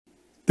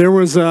There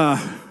was a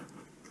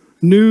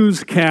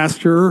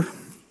newscaster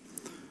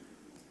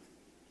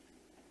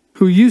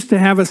who used to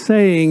have a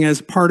saying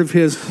as part of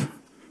his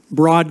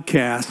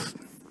broadcast,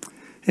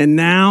 and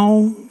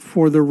now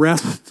for the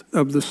rest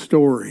of the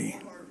story.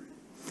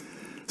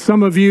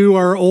 Some of you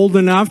are old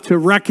enough to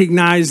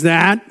recognize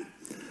that.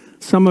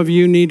 Some of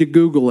you need to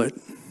Google it.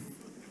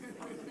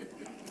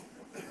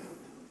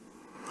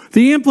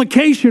 The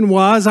implication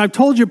was, I've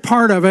told you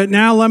part of it,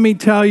 now let me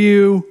tell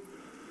you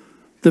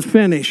the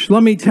finish.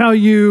 Let me tell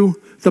you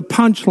the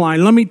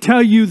punchline. Let me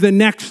tell you the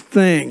next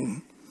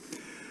thing.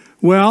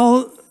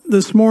 Well,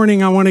 this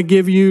morning I want to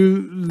give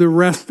you the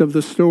rest of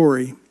the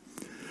story.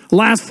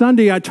 Last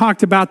Sunday I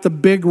talked about the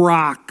big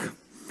rock.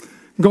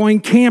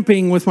 Going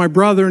camping with my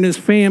brother and his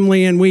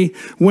family, and we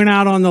went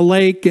out on the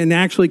lake and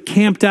actually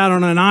camped out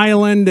on an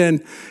island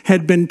and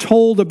had been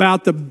told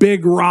about the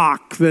big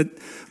rock that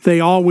they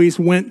always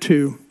went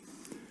to.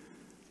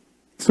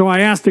 So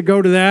I asked to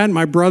go to that, and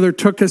my brother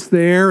took us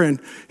there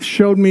and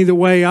showed me the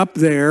way up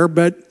there,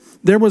 but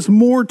there was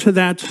more to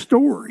that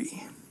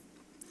story.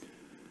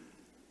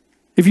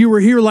 If you were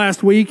here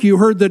last week, you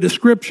heard the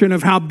description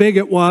of how big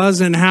it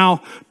was and how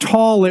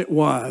tall it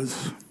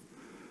was.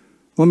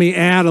 Let me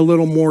add a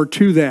little more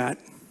to that,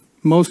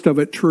 most of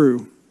it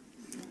true.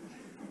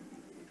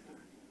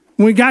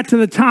 When we got to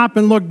the top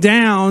and looked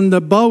down,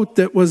 the boat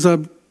that was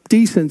a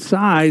decent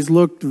size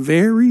looked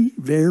very,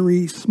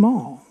 very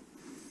small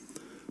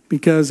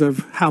because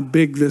of how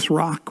big this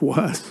rock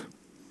was.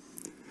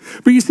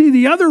 But you see,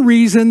 the other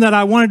reason that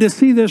I wanted to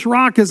see this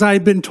rock is I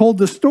had been told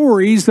the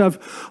stories of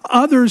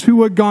others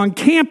who had gone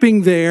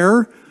camping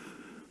there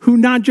who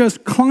not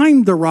just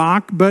climbed the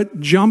rock, but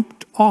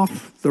jumped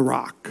off the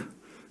rock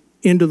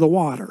into the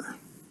water.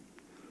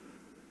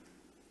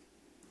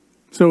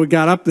 So we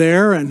got up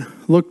there and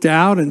looked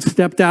out and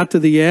stepped out to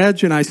the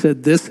edge, and I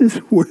said, "This is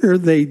where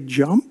they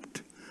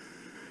jumped?"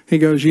 He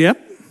goes,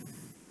 "Yep."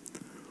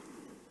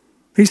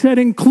 He said,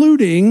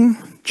 "Including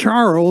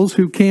Charles,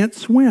 who can't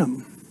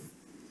swim."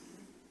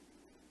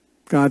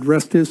 God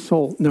rest his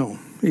soul. No,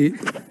 he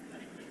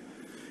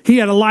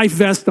had a life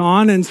vest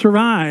on and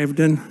survived.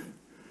 And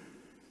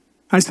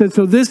I said,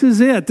 "So this is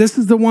it. This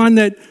is the one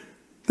that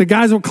the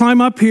guys will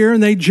climb up here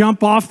and they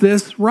jump off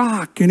this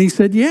rock." And he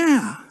said,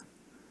 "Yeah."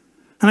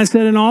 And I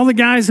said, "And all the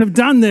guys have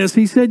done this?"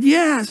 He said,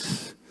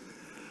 "Yes."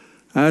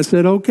 I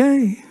said,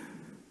 "Okay."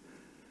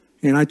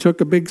 And I took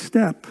a big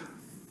step,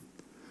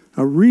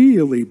 a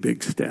really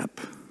big step.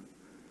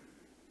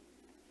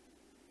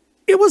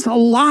 It was a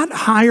lot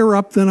higher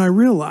up than I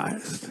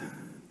realized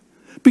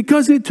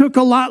because it took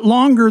a lot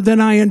longer than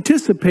I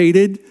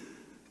anticipated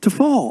to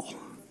fall.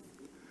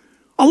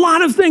 A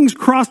lot of things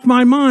crossed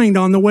my mind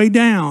on the way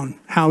down.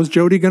 How is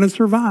Jody going to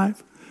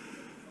survive?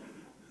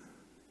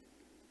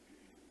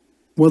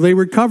 Will they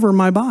recover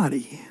my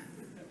body?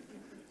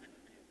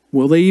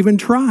 Will they even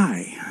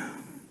try?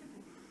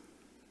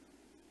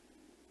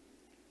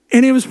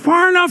 And it was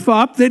far enough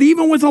up that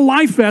even with a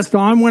life vest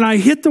on, when I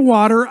hit the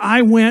water,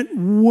 I went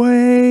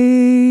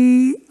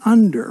way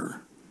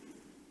under.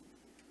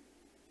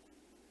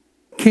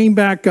 Came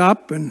back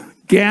up and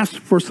gasped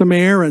for some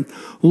air and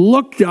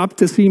looked up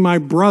to see my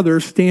brother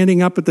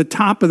standing up at the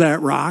top of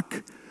that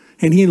rock,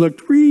 and he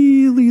looked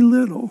really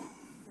little.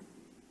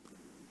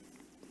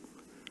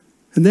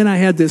 And then I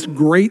had this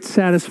great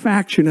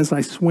satisfaction as I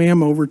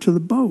swam over to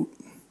the boat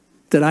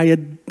that I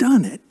had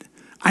done it.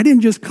 I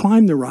didn't just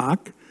climb the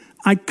rock,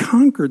 I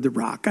conquered the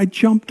rock. I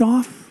jumped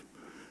off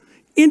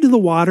into the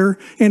water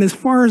and, as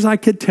far as I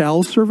could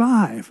tell,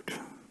 survived.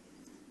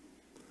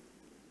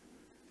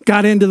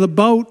 Got into the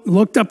boat,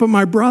 looked up at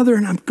my brother,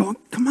 and I'm going,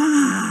 "Come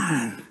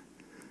on."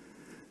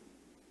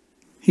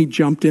 He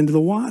jumped into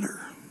the water.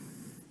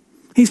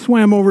 He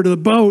swam over to the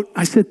boat.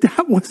 I said,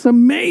 "That was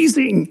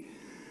amazing."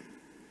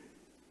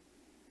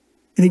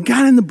 And he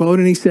got in the boat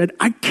and he said,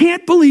 "I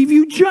can't believe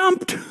you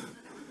jumped."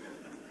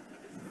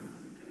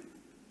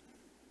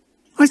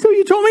 I said,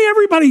 "You told me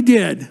everybody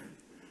did."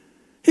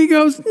 He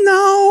goes,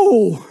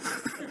 "No.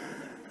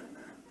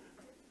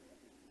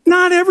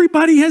 Not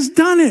everybody has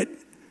done it.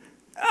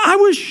 I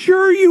was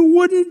sure you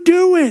wouldn't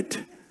do it."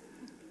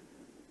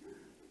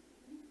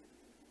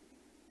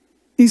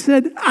 He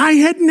said, "I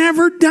had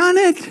never done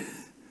it." He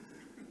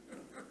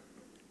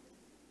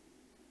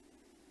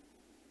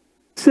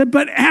said,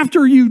 "But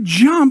after you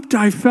jumped,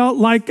 I felt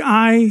like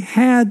I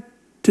had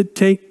to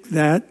take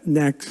that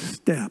next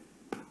step."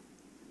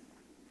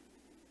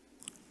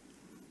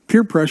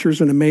 Peer pressure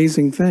is an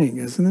amazing thing,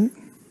 isn't it?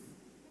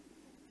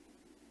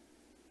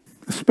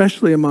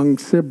 Especially among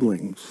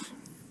siblings.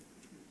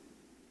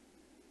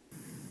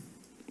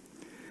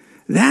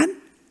 That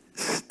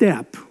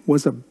step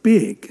was a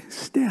big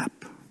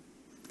step.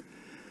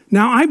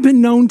 Now, I've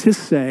been known to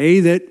say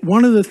that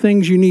one of the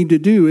things you need to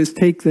do is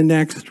take the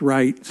next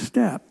right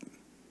step.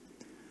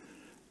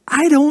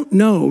 I don't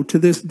know to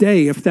this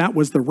day if that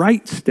was the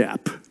right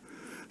step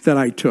that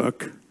I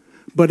took,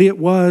 but it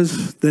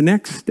was the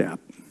next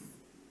step.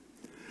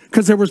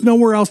 Because there was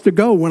nowhere else to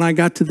go when I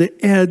got to the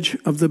edge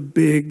of the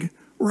big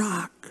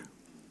rock.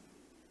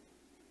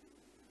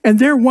 And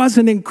there was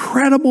an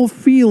incredible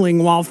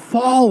feeling while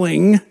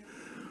falling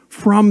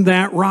from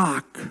that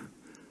rock.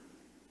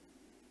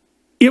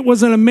 It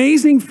was an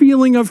amazing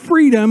feeling of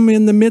freedom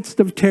in the midst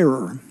of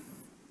terror.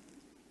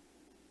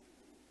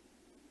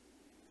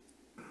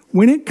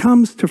 When it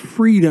comes to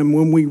freedom,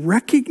 when we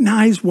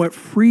recognize what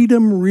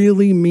freedom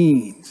really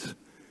means,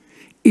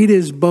 it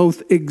is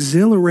both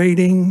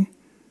exhilarating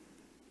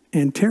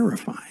and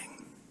terrifying.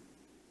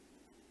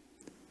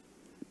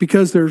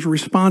 Because there's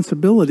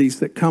responsibilities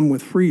that come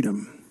with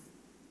freedom.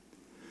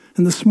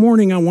 And this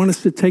morning I want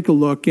us to take a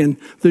look in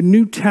the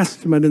New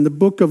Testament in the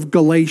book of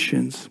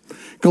Galatians.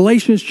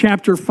 Galatians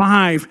chapter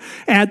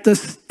 5, at the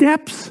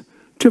steps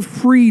to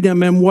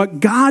freedom and what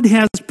God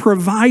has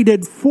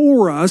provided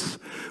for us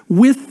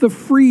with the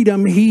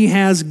freedom he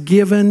has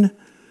given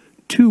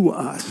to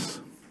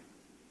us.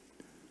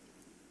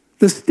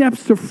 The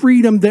steps to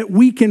freedom that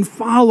we can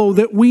follow,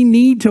 that we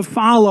need to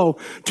follow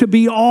to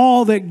be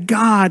all that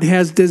God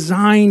has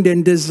designed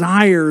and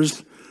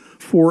desires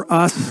for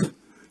us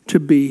to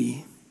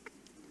be.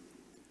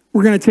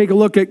 We're going to take a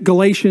look at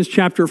Galatians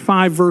chapter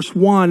 5, verse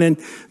 1, and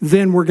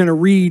then we're going to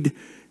read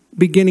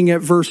beginning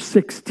at verse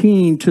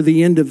 16 to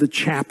the end of the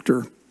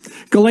chapter.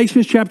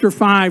 Galatians chapter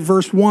 5,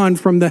 verse 1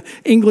 from the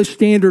English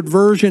Standard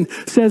Version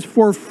says,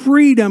 "For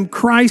freedom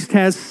Christ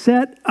has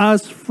set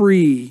us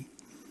free.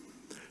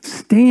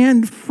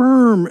 Stand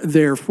firm,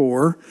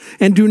 therefore,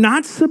 and do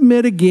not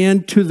submit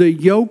again to the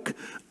yoke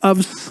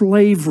of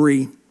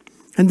slavery."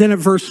 And then at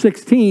verse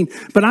 16,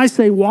 "But I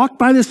say, walk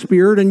by the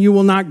Spirit, and you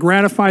will not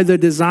gratify the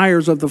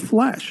desires of the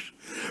flesh.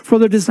 For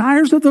the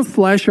desires of the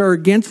flesh are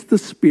against the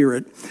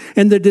Spirit,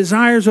 and the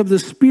desires of the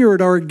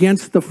Spirit are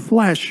against the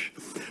flesh.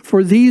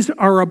 For these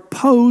are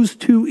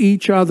opposed to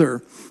each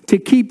other, to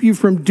keep you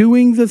from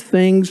doing the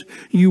things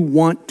you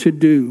want to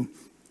do.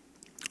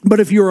 But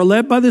if you are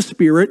led by the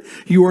Spirit,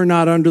 you are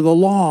not under the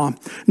law.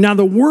 Now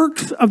the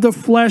works of the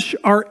flesh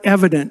are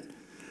evident: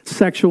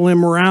 sexual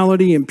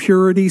immorality,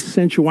 impurity,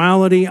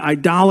 sensuality,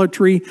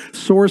 idolatry,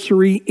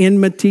 sorcery,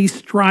 enmity,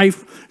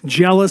 strife,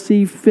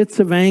 jealousy, fits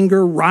of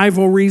anger,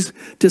 rivalries,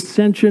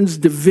 dissensions,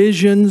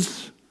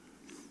 divisions,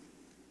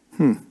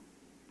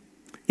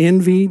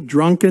 envy,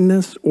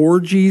 drunkenness,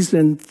 orgies,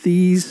 and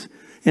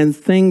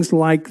things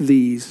like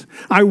these.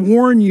 I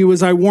warn you,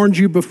 as I warned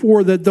you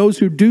before, that those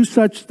who do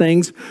such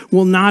things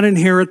will not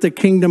inherit the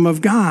kingdom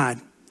of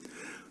God.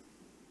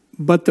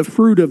 But the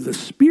fruit of the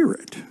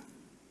Spirit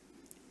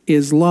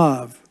is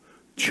love,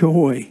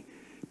 joy,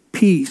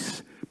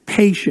 peace,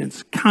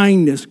 patience,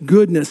 kindness,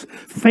 goodness,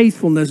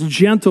 faithfulness,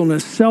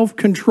 gentleness,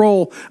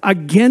 self-control.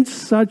 Against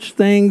such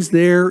things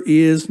there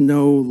is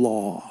no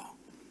law.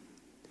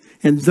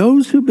 And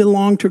those who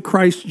belong to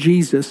Christ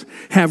Jesus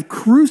have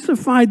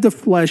crucified the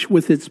flesh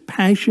with its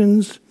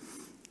passions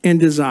and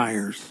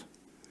desires.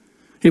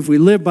 If we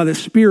live by the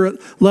Spirit,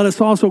 let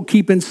us also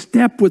keep in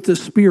step with the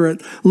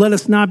Spirit. Let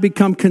us not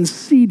become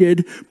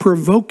conceited,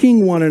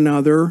 provoking one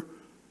another,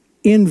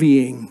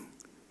 envying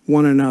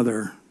one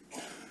another."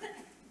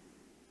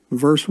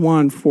 Verse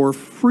 1, "For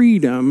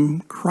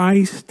freedom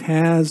Christ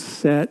has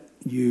set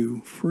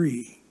you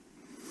free."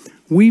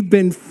 We've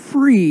been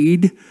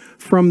freed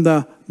from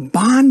the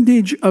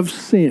bondage of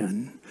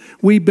sin.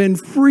 We've been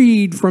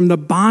freed from the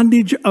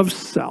bondage of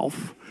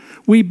self.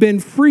 We've been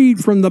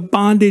freed from the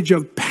bondage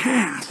of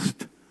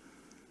past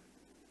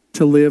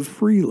to live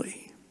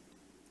freely.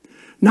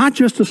 Not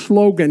just a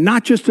slogan,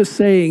 not just a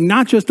saying,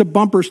 not just a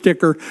bumper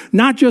sticker,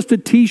 not just a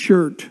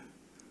t-shirt,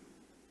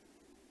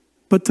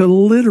 but to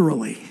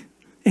literally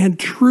and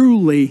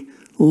truly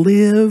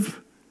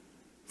live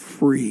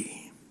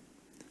free.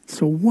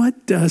 So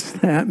what does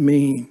that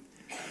mean?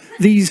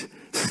 These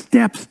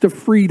steps to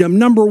freedom.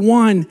 Number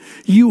one,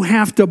 you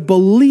have to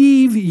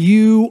believe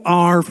you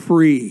are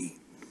free.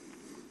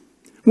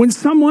 When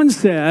someone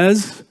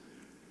says,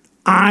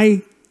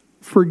 "I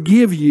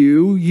forgive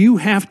you," you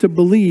have to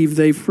believe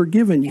they've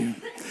forgiven you.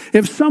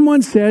 If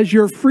someone says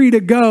you're free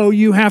to go,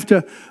 you have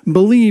to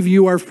believe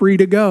you are free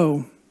to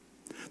go.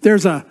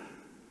 There's a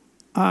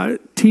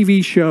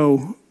TV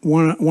show,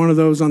 one of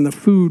those on the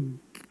Food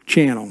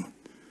Channel.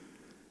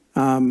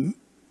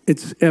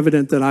 It's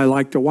evident that I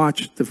like to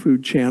watch the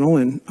Food Channel,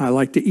 and I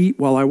like to eat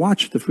while I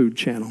watch the Food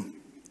Channel.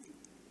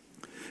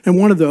 And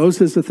one of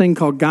those is a thing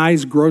called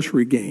Guy's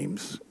Grocery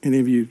Games. Any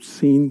of you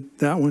seen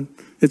that one?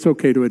 It's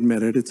okay to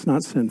admit it. It's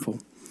not sinful.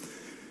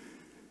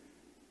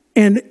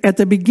 And at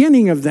the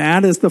beginning of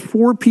that, as the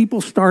four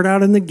people start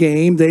out in the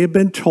game, they have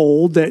been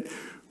told that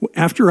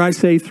after I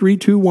say 3,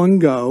 2, 1,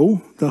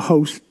 go, the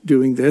host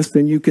doing this,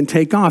 then you can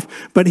take off.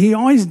 But he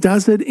always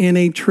does it in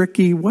a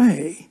tricky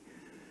way.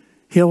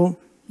 He'll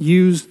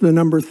use the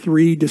number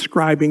 3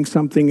 describing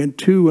something, and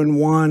 2 and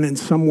 1 and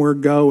somewhere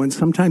go. And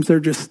sometimes they're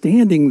just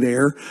standing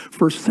there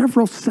for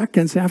several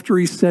seconds after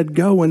he said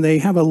go, and they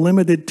have a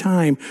limited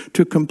time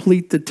to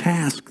complete the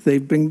task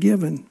they've been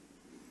given.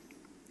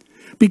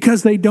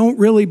 Because they don't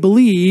really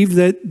believe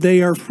that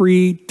they are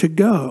free to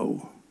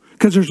go.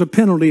 Because there's a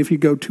penalty if you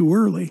go too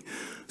early.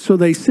 So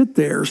they sit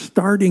there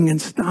starting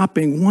and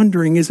stopping,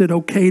 wondering, is it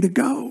okay to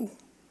go?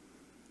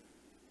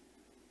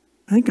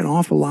 I think an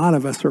awful lot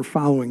of us are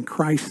following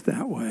Christ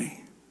that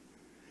way.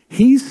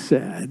 He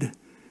said,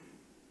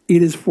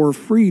 it is for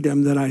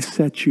freedom that I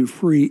set you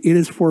free. It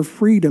is for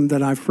freedom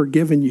that I've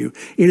forgiven you.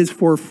 It is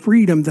for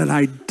freedom that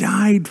I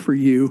died for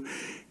you.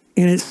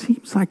 And it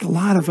seems like a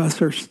lot of us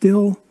are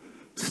still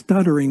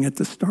stuttering at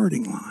the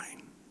starting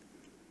line.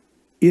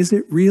 Is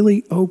it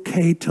really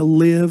okay to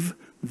live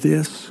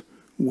this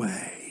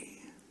way?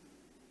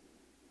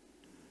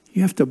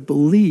 You have to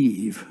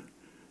believe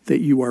that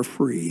you are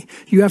free.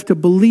 You have to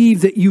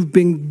believe that you've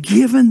been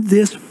given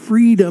this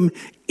freedom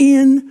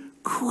in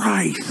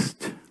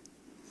Christ.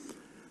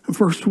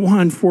 Verse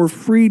 1, for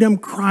freedom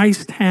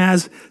Christ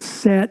has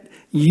set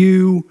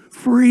you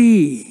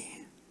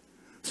free.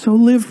 So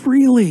live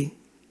freely.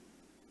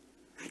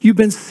 You've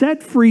been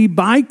set free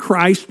by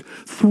Christ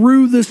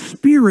through the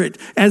Spirit,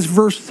 as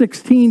verse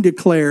 16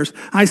 declares.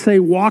 I say,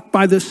 walk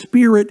by the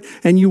Spirit,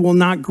 and you will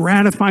not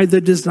gratify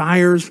the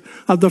desires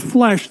of the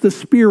flesh. The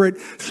Spirit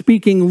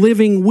speaking,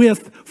 living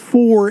with,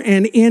 for,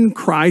 and in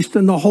Christ,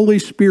 and the Holy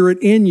Spirit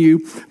in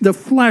you. The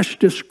flesh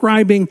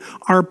describing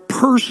our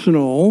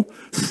personal,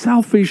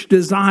 selfish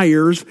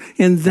desires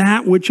and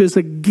that which is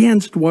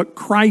against what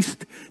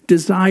Christ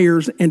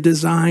desires and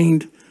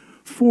designed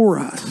for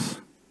us.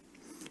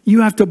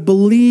 You have to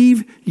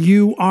believe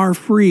you are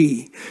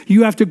free.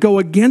 You have to go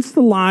against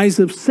the lies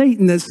of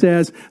Satan that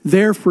says,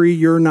 they're free,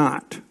 you're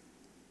not.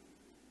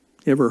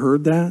 You ever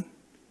heard that?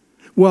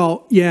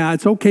 Well, yeah,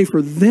 it's okay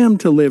for them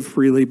to live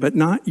freely, but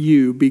not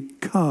you,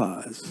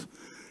 because,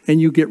 and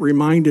you get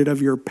reminded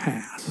of your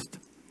past.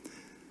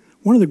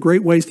 One of the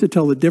great ways to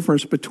tell the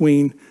difference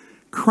between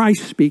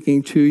Christ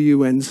speaking to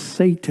you and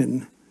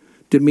Satan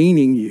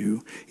demeaning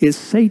you is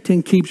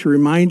Satan keeps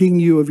reminding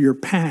you of your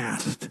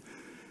past,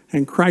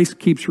 and Christ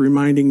keeps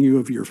reminding you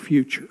of your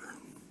future.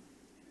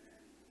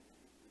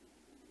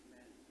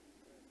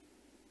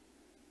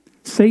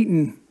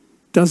 Satan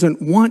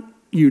doesn't want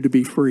you to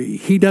be free.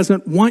 He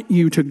doesn't want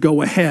you to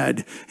go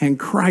ahead. And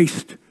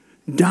Christ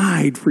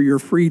died for your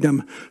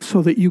freedom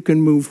so that you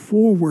can move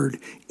forward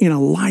in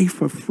a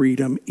life of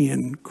freedom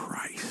in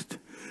Christ.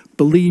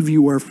 Believe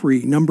you are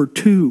free. Number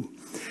 2,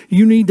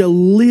 you need to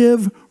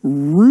live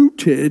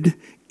rooted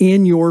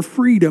in your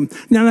freedom.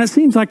 Now that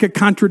seems like a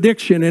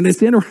contradiction, and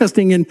it's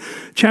interesting in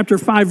chapter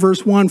 5,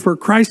 verse 1, for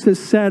Christ has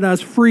set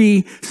us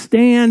free,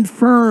 stand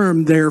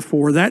firm,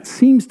 therefore. That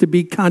seems to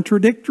be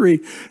contradictory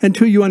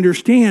until you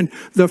understand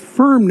the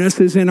firmness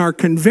is in our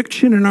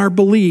conviction and our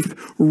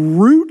belief,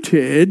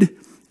 rooted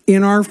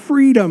in our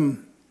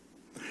freedom.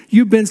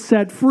 You've been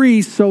set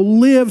free, so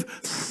live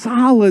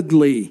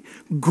solidly,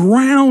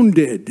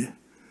 grounded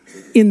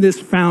in this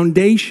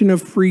foundation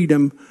of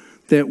freedom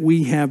that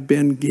we have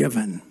been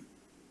given.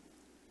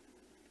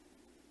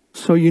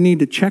 So you need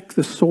to check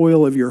the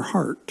soil of your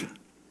heart.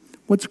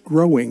 What's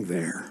growing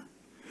there?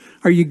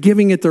 Are you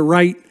giving it the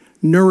right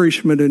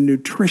nourishment and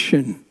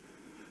nutrition?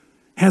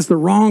 Has the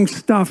wrong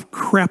stuff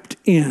crept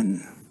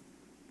in?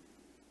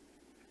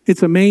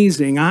 It's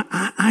amazing.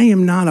 I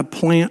am not a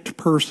plant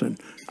person.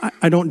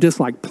 I don't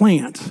dislike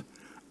plants.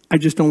 I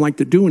just don't like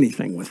to do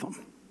anything with them.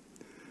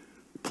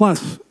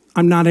 Plus,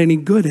 I'm not any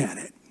good at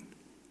it.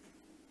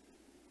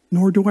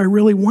 Nor do I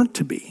really want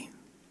to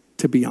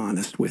be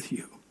honest with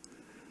you.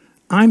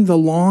 I'm the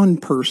lawn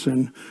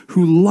person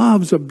who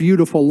loves a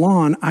beautiful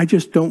lawn. I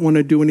just don't want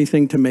to do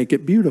anything to make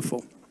it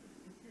beautiful.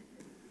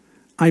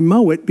 I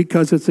mow it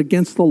because it's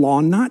against the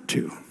law not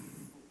to.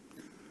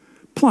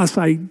 Plus,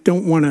 I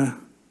don't want to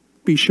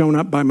be shown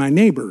up by my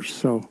neighbors.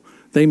 So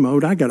they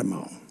mowed, I got to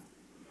mow.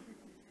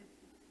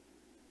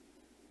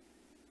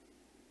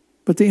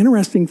 But the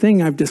interesting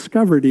thing I've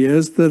discovered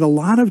is that a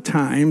lot of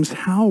times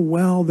how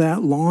well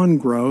that lawn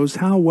grows,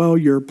 how well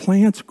your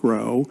plants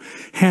grow,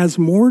 has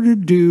more to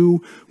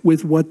do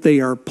with what they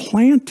are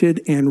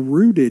planted and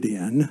rooted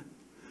in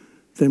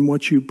than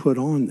what you put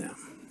on them.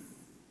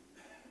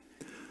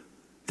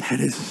 That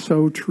is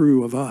so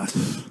true of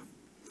us.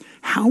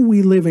 How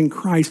we live in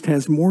Christ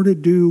has more to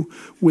do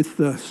with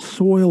the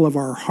soil of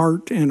our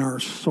heart and our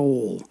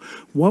soul,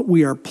 what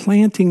we are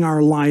planting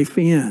our life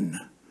in,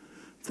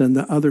 than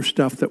the other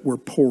stuff that we're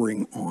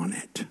pouring on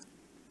it.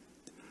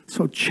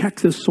 So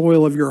check the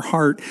soil of your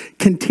heart.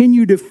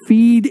 Continue to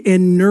feed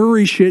and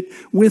nourish it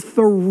with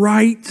the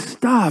right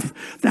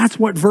stuff. That's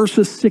what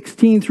verses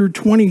 16 through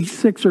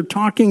 26 are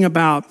talking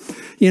about.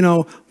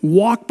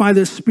 Walk by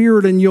the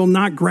Spirit and you'll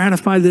not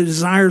gratify the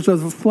desires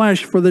of the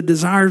flesh, for the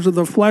desires of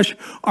the flesh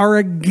are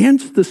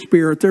against the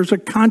Spirit. There's a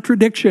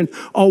contradiction,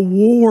 a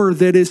war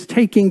that is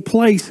taking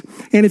place.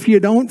 And if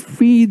you don't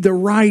feed the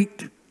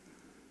right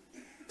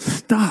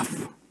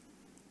stuff,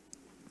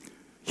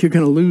 you're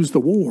going to lose the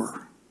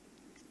war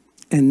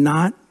and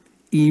not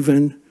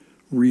even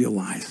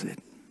realize it.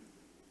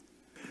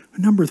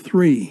 Number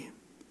 3,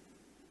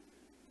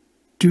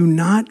 do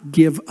not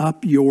give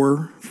up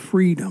your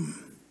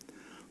freedom.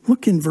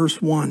 Look in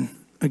verse 1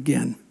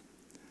 again.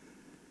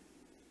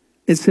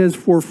 It says,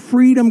 for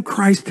freedom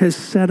Christ has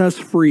set us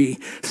free.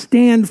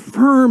 Stand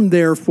firm,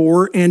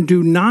 therefore, and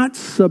do not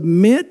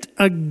submit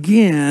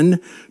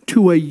again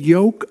to a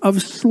yoke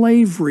of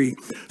slavery.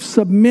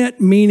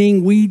 Submit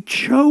meaning we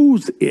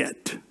chose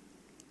it.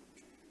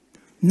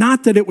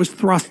 Not that it was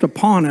thrust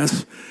upon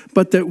us,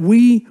 but that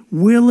we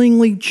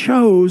willingly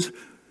chose.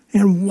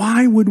 And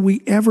why would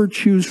we ever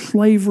choose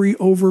slavery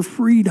over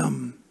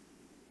freedom?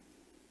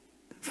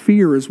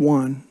 Fear is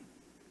one.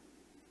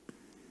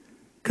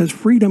 Because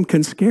freedom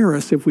can scare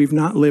us if we've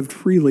not lived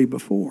freely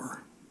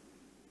before.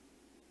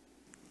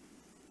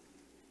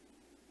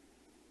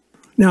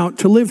 Now,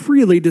 to live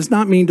freely does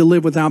not mean to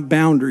live without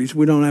boundaries.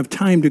 We don't have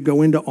time to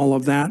go into all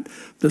of that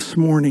this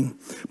morning.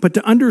 But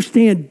to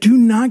understand, do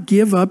not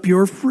give up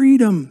your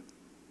freedom.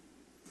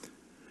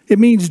 It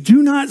means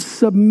do not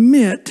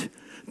submit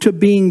to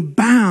being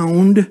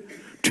bound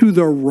to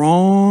the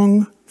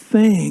wrong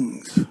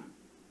things.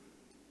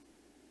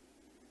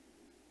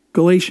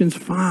 Galatians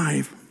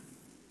 5.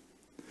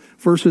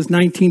 Verses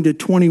 19 to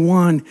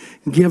 21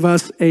 give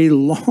us a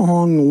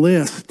long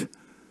list,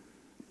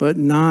 but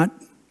not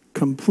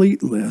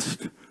complete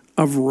list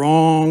of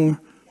wrong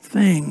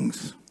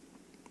things.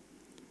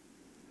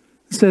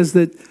 It says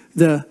that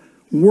the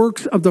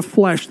works of the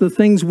flesh, the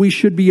things we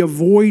should be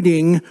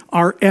avoiding,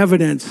 are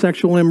evident: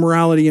 sexual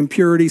immorality,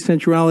 impurity,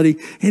 sensuality,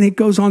 and it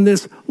goes on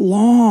this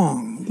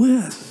long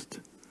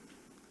list.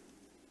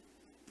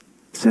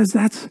 It says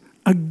that's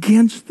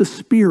against the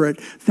Spirit.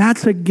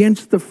 That's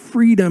against the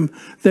freedom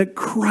that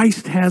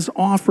Christ has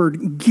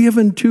offered,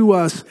 given to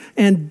us,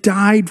 and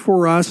died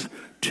for us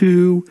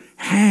to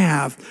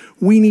have.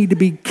 We need to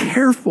be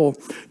careful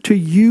to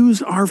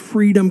use our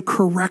freedom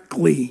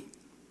correctly.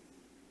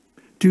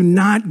 Do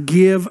not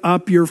give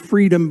up your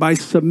freedom by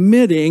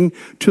submitting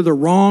to the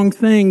wrong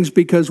things,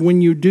 because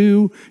when you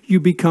do, you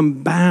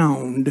become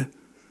bound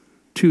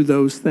to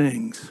those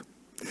things.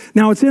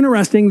 Now, it's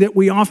interesting that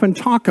we often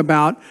talk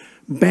about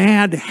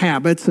bad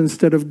habits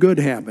instead of good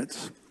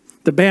habits.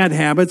 The bad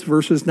habits,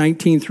 verses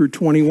 19 through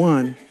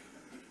 21,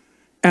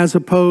 as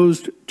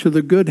opposed to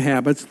the good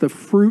habits, the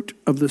fruit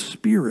of the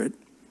Spirit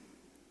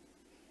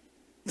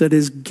that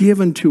is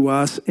given to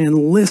us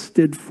and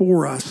listed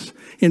for us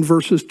in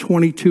verses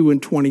 22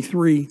 and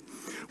 23.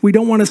 We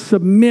don't want to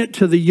submit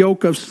to the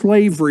yoke of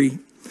slavery.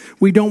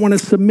 We don't want to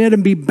submit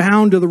and be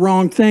bound to the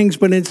wrong things,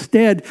 but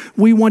instead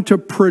we want to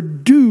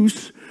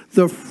produce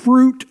the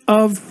fruit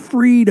of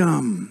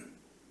freedom.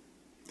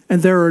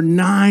 And there are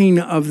 9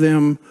 of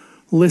them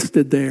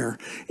listed there.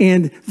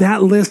 And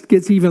that list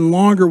gets even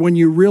longer when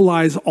you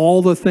realize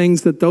all the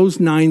things that those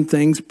 9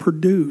 things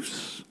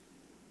produce.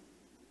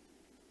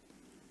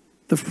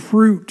 The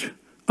fruit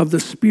of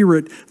the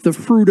Spirit, the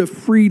fruit of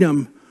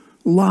freedom: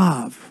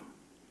 love,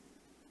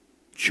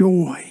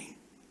 joy,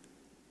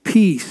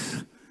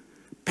 peace,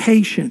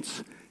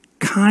 patience,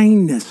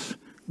 kindness,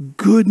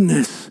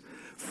 goodness,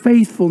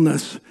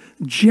 faithfulness,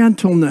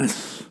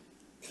 gentleness,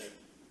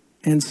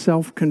 and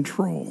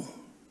self-control.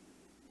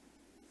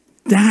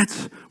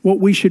 That's what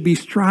we should be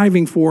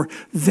striving for.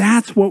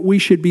 That's what we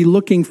should be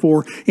looking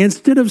for.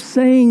 Instead of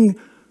saying,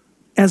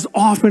 as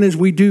often as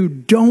we do,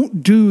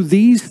 don't do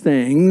these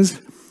things,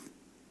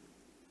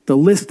 the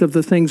list of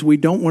the things we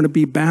don't want to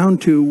be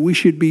bound to, we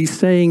should be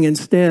saying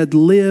instead,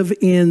 live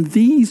in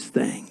these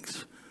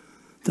things,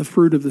 the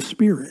fruit of the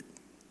Spirit.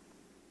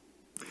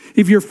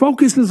 If your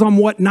focus is on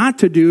what not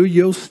to do,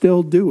 you'll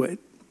still do it.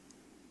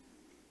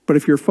 But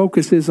if your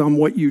focus is on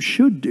what you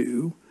should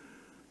do,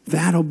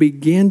 that'll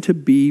begin to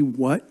be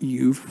what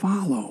you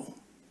follow.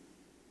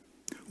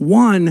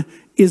 One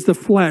is the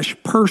flesh,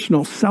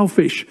 personal,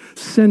 selfish,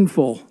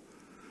 sinful.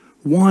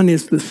 One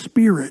is the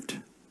Spirit,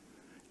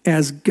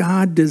 as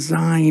God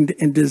designed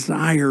and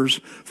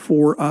desires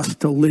for us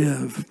to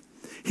live.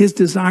 His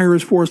desire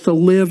is for us to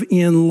live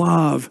in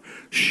love,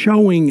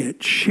 showing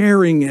it,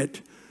 sharing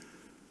it,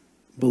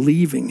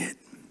 believing it,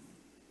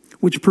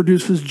 which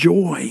produces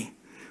joy,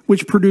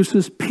 which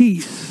produces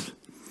peace,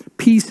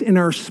 peace in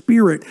our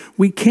spirit.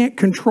 We can't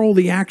control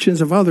the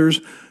actions of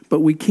others, but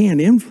we can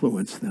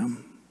influence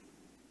them.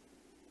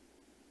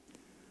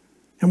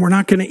 And we're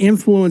not going to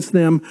influence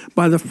them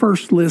by the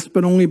first list,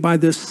 but only by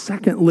this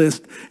second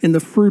list in the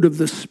fruit of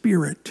the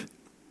Spirit.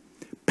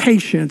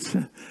 Patience.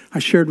 I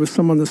shared with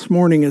someone this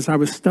morning as I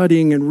was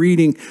studying and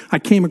reading, I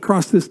came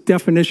across this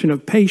definition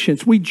of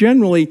patience. We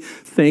generally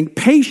think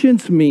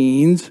patience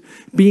means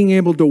being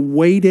able to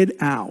wait it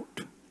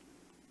out.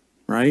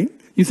 Right?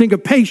 You think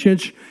of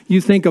patience,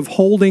 you think of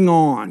holding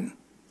on.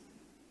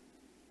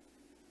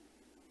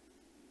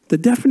 The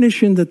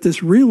definition that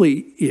this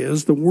really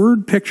is, the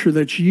word picture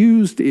that's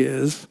used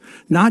is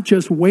not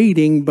just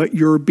waiting, but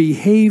your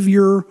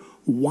behavior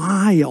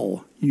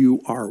while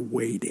you are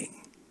waiting.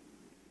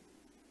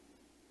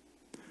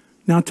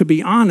 Now, to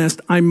be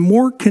honest, I'm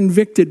more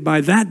convicted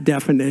by that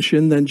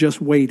definition than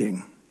just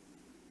waiting.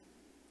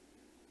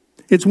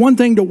 It's one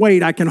thing to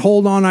wait. I can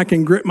hold on. I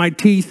can grit my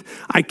teeth.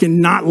 I can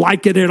not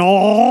like it at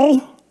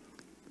all.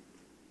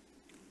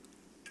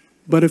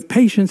 But if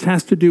patience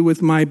has to do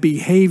with my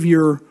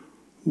behavior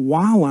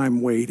while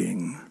I'm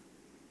waiting,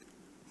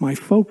 my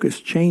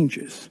focus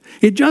changes.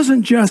 It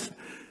doesn't just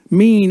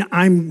mean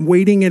I'm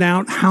waiting it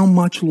out how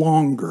much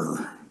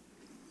longer,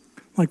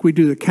 like we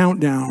do the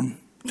countdown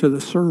to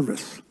the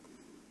service.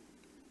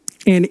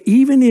 And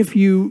even if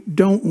you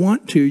don't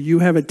want to, you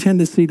have a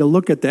tendency to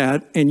look at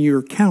that and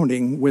you're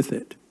counting with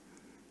it,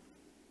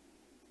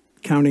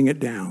 counting it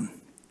down.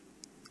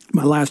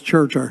 My last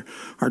church,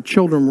 our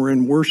children were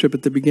in worship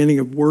at the beginning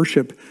of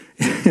worship,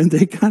 and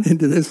they got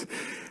into this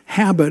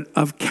habit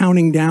of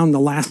counting down the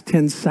last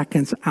 10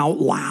 seconds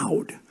out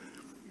loud.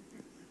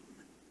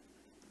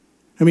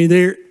 I mean,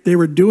 they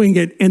were doing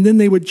it, and then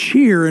they would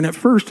cheer, and at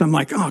first I'm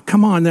like, oh,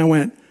 come on. Then I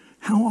went,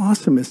 how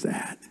awesome is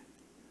that?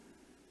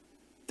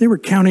 They were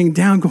counting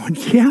down, going,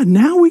 yeah,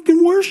 now we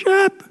can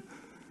worship.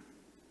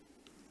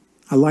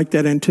 I like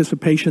that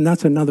anticipation.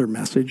 That's another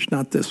message,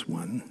 not this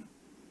one.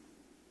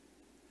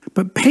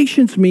 But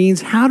patience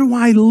means, how do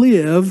I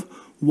live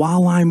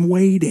while I'm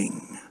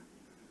waiting?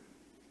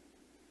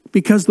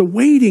 Because the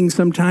waiting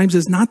sometimes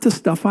is not the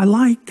stuff I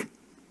like.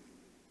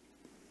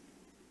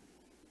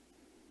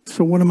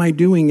 So what am I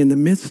doing in the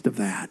midst of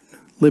that?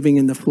 Living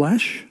in the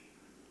flesh,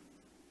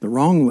 the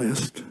wrong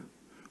list,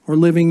 or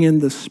living in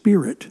the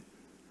spirit,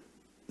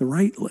 the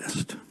right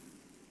list?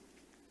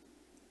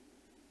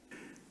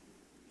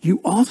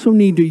 You also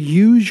need to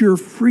use your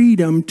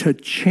freedom to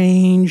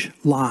change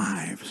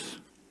lives.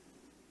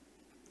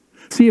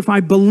 See, if I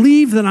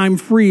believe that I'm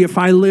free, if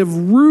I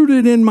live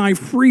rooted in my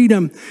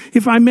freedom,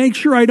 if I make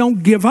sure I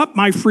don't give up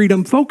my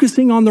freedom,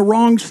 focusing on the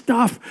wrong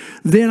stuff,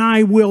 then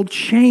I will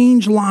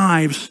change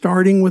lives,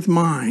 starting with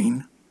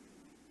mine,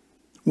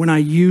 when I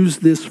use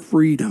this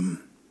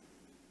freedom.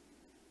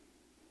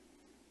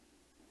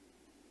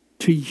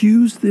 To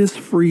use this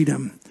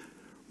freedom,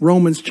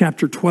 Romans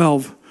chapter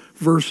 12,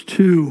 verse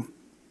 2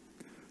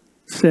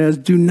 says,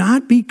 do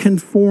not be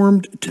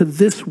conformed to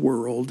this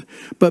world,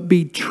 but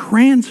be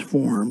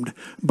transformed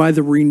by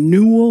the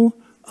renewal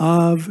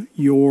of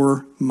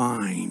your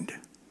mind.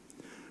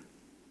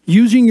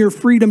 Using your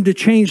freedom to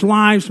change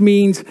lives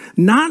means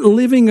not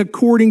living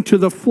according to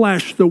the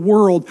flesh, the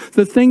world,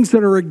 the things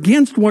that are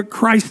against what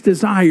Christ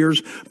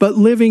desires, but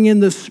living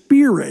in the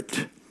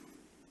Spirit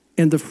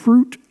and the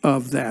fruit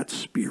of that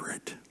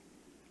Spirit.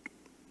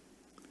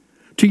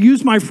 To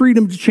use my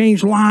freedom to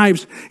change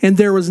lives, and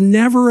there was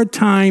never a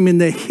time in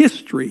the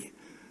history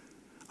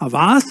of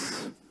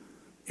us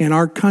and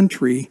our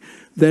country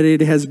that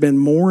it has been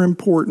more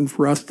important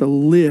for us to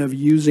live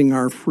using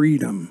our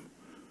freedom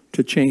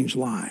to change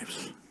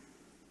lives.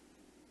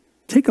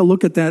 Take a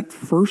look at that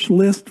first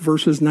list,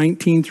 verses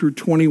 19 through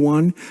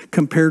 21,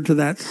 compared to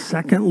that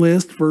second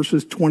list,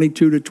 verses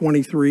 22 to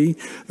 23,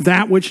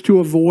 that which to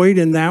avoid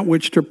and that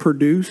which to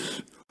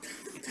produce.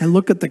 And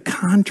look at the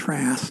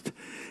contrast.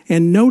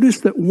 And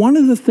notice that one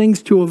of the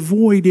things to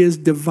avoid is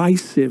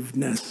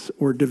divisiveness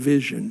or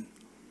division.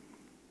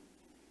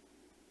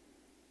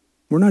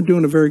 We're not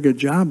doing a very good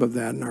job of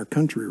that in our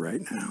country right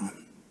now.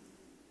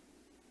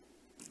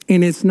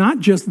 And it's not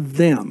just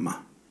them,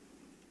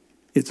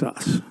 it's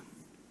us.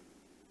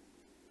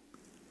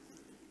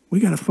 We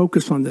got to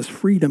focus on this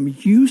freedom,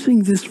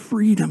 using this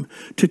freedom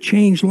to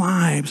change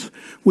lives,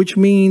 which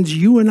means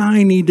you and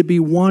I need to be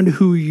one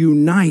who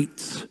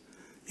unites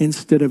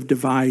instead of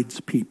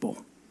divides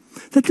people.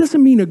 That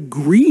doesn't mean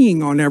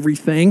agreeing on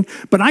everything,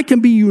 but I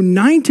can be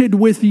united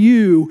with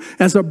you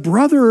as a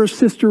brother or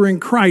sister in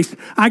Christ.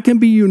 I can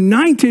be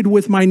united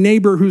with my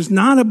neighbor who's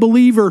not a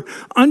believer,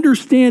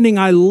 understanding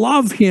I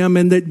love him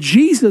and that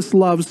Jesus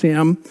loves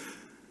him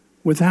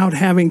without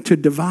having to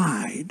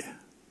divide.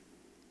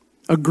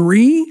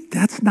 Agree?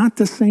 That's not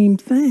the same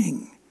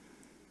thing.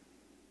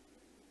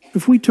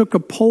 If we took a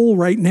poll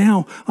right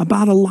now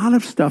about a lot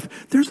of stuff,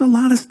 there's a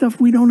lot of stuff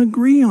we don't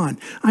agree on.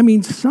 I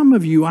mean, some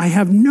of you, I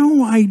have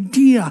no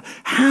idea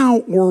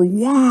how or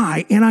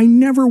why, and I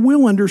never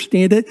will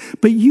understand it,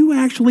 but you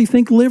actually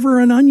think liver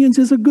and onions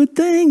is a good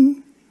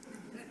thing.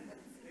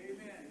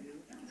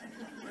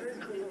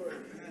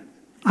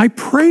 I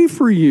pray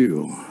for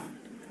you.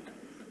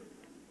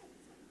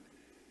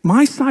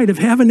 My side of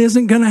heaven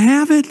isn't going to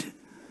have it.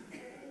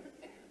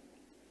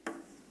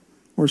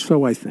 Or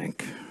so I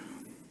think.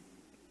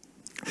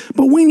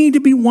 But we need to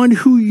be one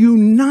who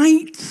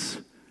unites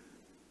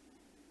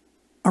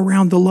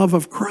around the love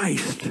of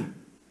Christ.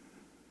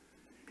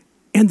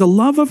 And the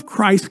love of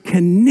Christ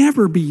can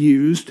never be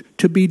used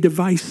to be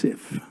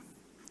divisive.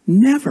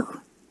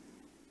 Never.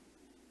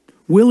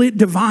 Will it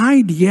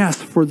divide?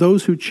 Yes, for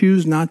those who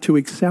choose not to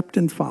accept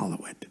and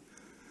follow it.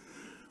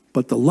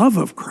 But the love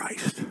of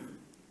Christ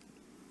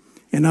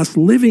and us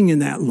living in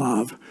that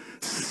love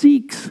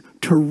seeks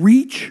to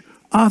reach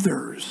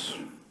others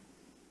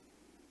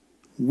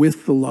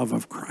with the love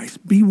of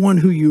Christ. Be one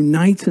who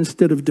unites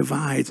instead of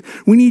divides.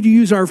 We need to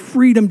use our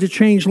freedom to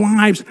change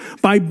lives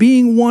by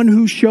being one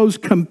who shows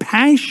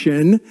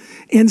compassion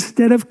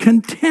instead of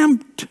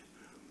contempt.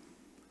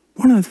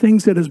 One of the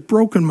things that has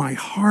broken my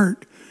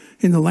heart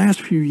in the last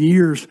few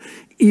years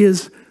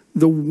is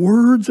the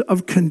words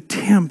of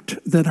contempt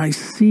that I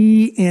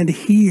see and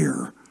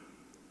hear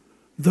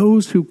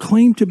those who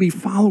claim to be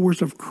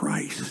followers of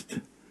Christ.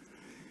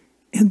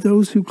 and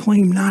those who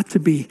claim not to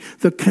be,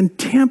 the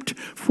contempt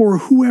for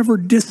whoever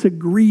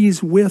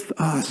disagrees with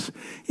us.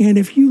 And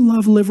if you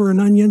love liver and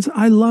onions,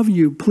 I love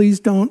you. Please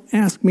don't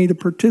ask me to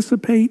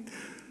participate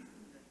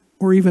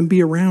or even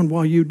be around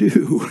while you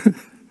do.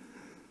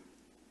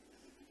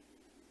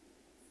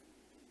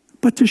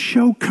 But to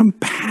show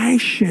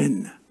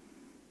compassion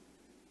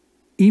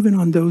even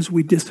on those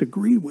we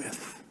disagree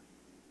with.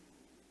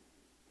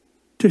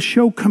 To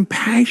show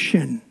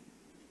compassion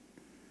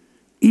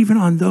even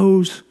on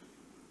those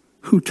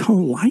who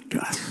don't like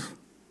us.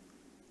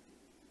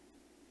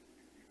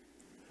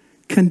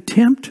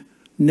 Contempt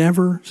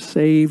never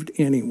saved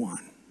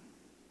anyone.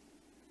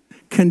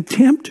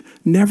 Contempt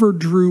never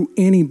drew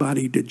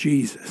anybody to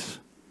Jesus,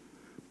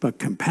 but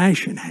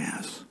compassion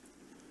has,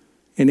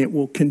 and it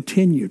will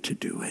continue to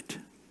do it.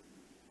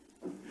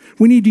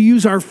 We need to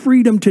use our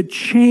freedom to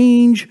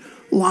change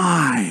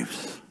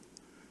lives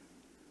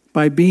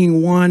by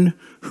being one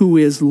who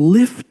is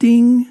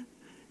lifting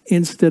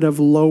instead of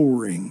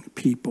lowering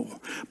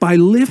people, by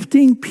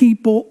lifting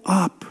people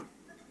up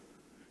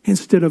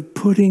instead of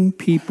putting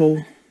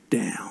people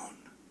down.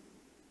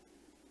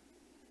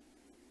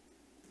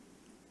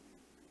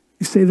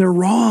 You say they're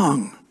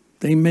wrong.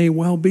 They may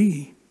well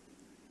be.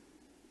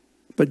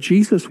 But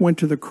Jesus went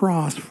to the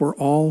cross for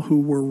all who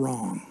were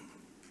wrong.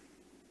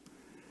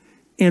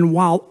 And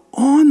while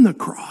on the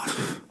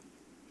cross,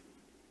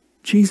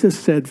 Jesus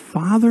said,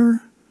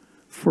 Father,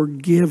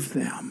 forgive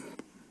them.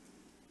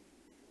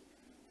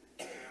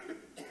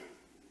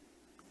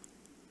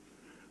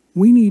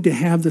 We need to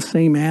have the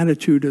same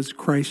attitude as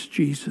Christ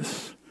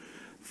Jesus.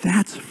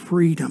 That's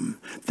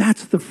freedom.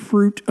 That's the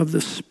fruit of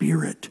the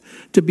Spirit.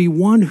 To be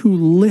one who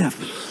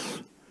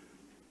lifts.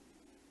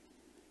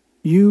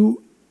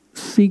 You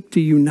seek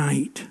to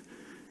unite.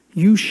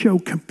 You show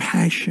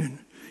compassion.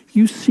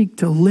 You seek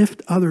to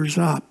lift others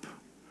up.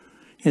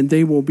 And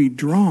they will be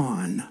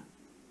drawn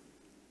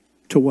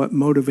to what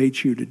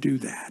motivates you to do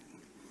that.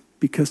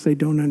 Because they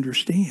don't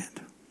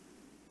understand.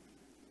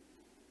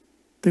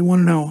 They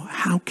want to know,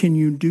 how can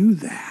you do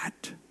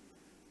that?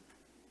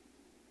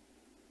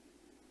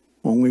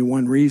 Only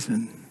one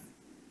reason,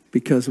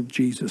 because of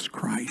Jesus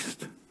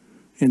Christ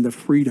and the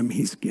freedom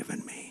he's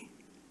given me.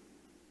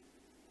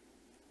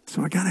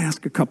 So I got to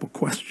ask a couple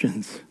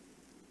questions.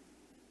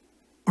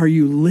 Are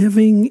you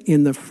living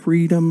in the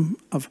freedom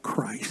of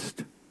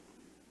Christ?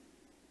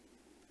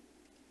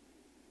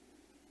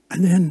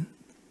 And then,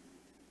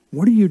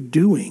 what are you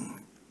doing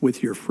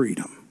with your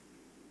freedom?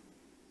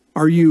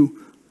 Are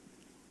you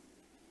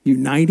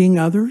uniting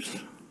others?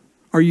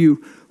 Are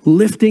you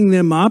lifting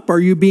them up? Are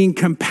you being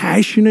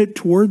compassionate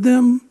toward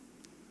them?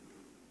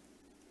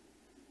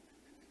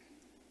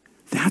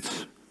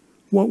 That's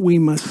what we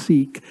must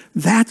seek.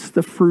 That's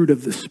the fruit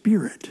of the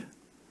Spirit.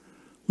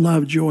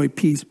 Love, joy,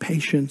 peace,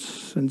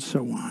 patience, and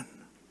so on.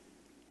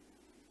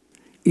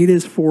 It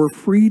is for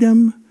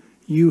freedom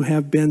you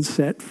have been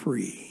set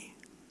free.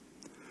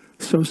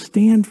 So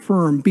stand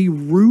firm. Be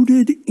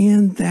rooted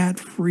in that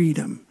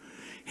freedom.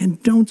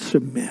 And don't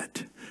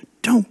submit.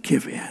 Don't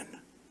give in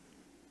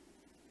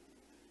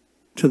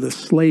to the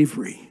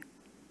slavery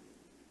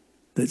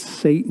that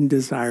Satan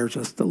desires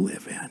us to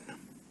live in.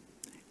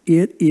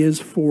 It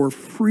is for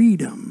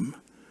freedom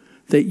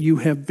that you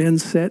have been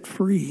set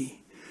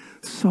free.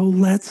 So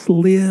let's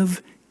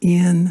live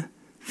in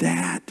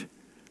that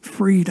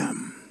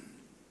freedom.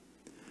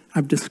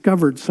 I've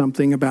discovered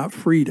something about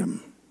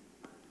freedom,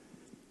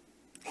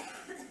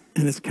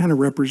 and it's kind of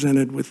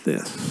represented with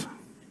this.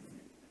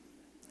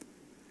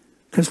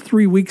 Because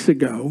 3 weeks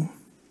ago,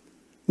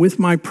 with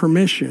my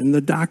permission,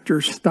 the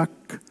doctor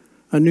stuck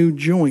a new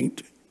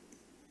joint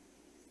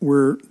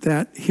where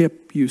that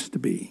hip used to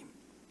be.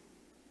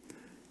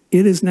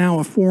 It is now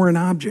a foreign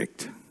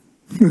object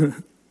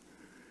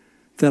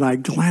that I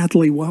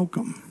gladly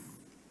welcome.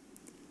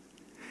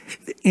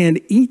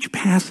 And each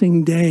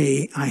passing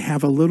day, I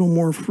have a little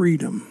more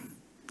freedom.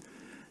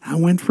 I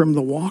went from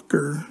the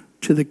walker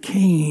to the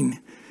cane,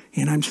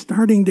 and I'm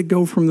starting to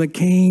go from the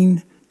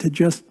cane to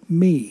just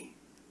me.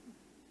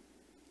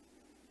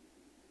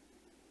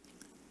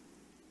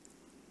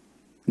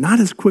 Not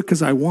as quick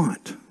as I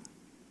want,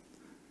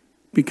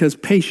 because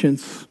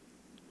patience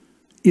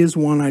is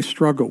one I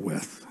struggle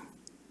with.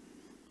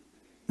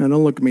 Now,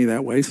 don't look at me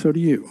that way, so do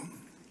you.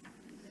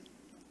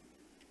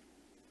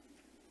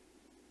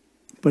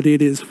 But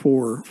it is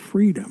for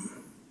freedom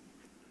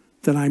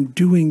that I'm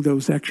doing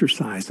those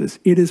exercises.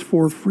 It is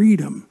for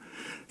freedom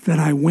that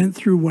I went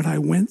through what I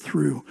went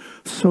through,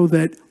 so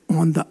that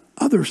on the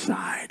other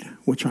side,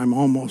 which I'm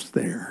almost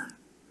there,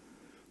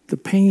 the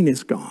pain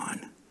is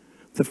gone.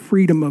 The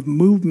freedom of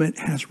movement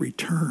has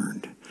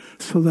returned,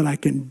 so that I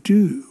can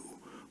do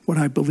what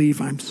I believe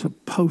I'm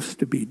supposed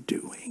to be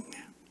doing.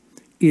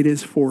 It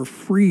is for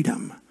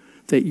freedom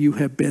that you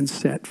have been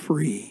set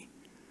free.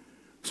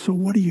 So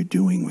what are you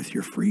doing with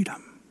your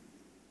freedom?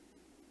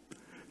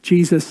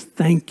 Jesus,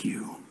 thank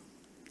you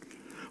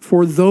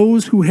for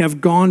those who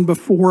have gone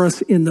before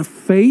us in the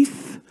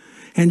faith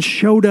and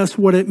showed us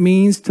what it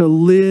means to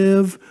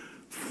live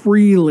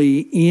freely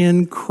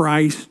in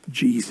Christ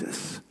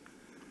Jesus.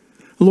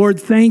 Lord,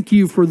 thank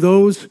you for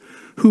those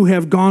who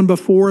have gone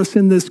before us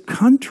in this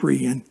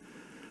country and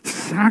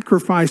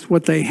sacrificed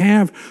what they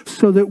have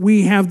so that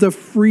we have the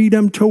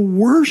freedom to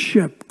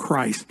worship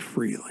Christ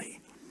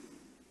freely.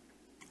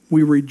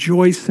 We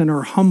rejoice and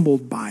are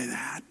humbled by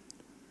that.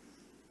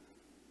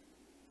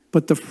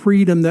 But the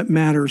freedom that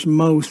matters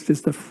most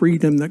is the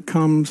freedom that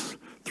comes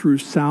through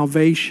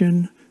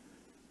salvation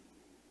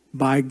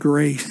by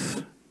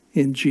grace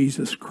in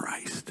Jesus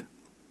Christ.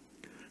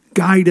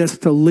 Guide us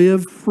to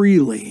live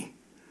freely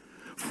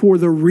for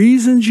the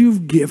reasons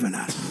you've given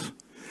us.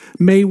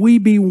 May we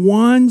be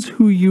ones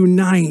who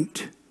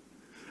unite,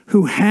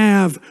 who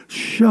have,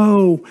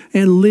 show,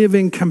 and live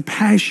in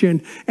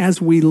compassion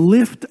as we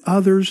lift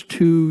others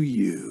to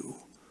you.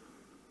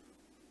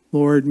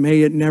 Lord,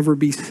 may it never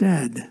be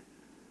said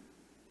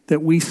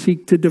that we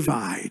seek to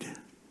divide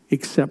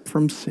except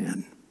from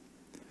sin.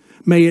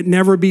 May it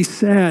never be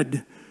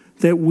said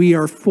that we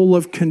are full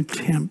of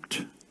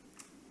contempt.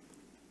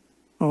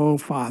 Oh,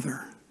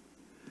 Father,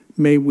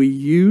 may we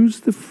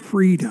use the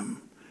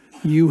freedom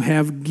you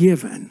have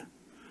given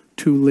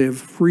to live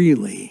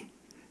freely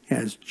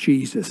as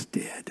Jesus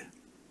did.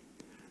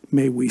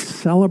 May we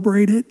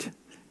celebrate it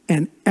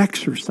and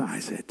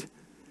exercise it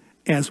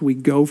as we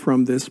go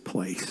from this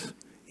place.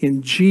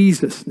 In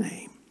Jesus'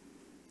 name,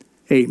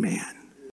 amen.